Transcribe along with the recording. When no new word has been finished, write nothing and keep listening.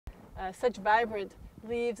such vibrant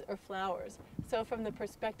leaves or flowers. So from the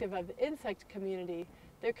perspective of the insect community,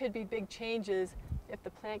 there could be big changes. If the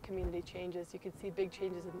plant community changes, you could see big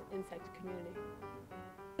changes in the insect community.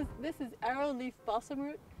 This is arrowleaf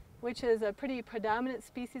balsamroot, which is a pretty predominant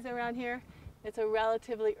species around here. It's a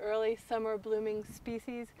relatively early summer blooming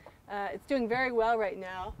species. It's doing very well right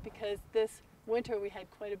now because this winter we had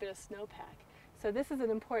quite a bit of snowpack. So this is an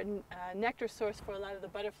important nectar source for a lot of the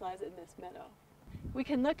butterflies in this meadow. We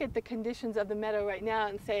can look at the conditions of the meadow right now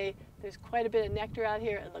and say there's quite a bit of nectar out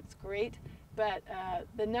here, it looks great, but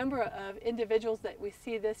the number of individuals that we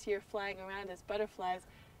see this year flying around as butterflies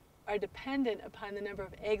are dependent upon the number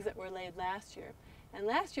of eggs that were laid last year. And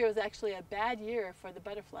last year was actually a bad year for the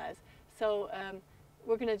butterflies. So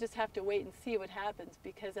we're going to just have to wait and see what happens,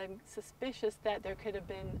 because I'm suspicious that there could have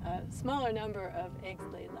been a smaller number of eggs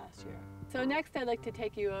laid last year. So next I'd like to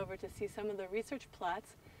take you over to see some of the research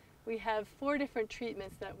plots. We have 4 different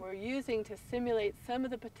treatments that we're using to simulate some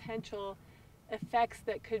of the potential effects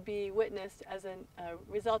that could be witnessed as a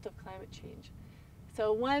result of climate change.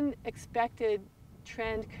 So one expected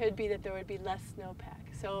trend could be that there would be less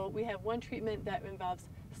snowpack. So we have one treatment that involves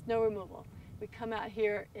snow removal. We come out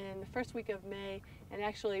here in the first week of May and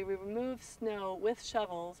actually we remove snow with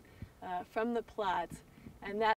shovels from the plots, and that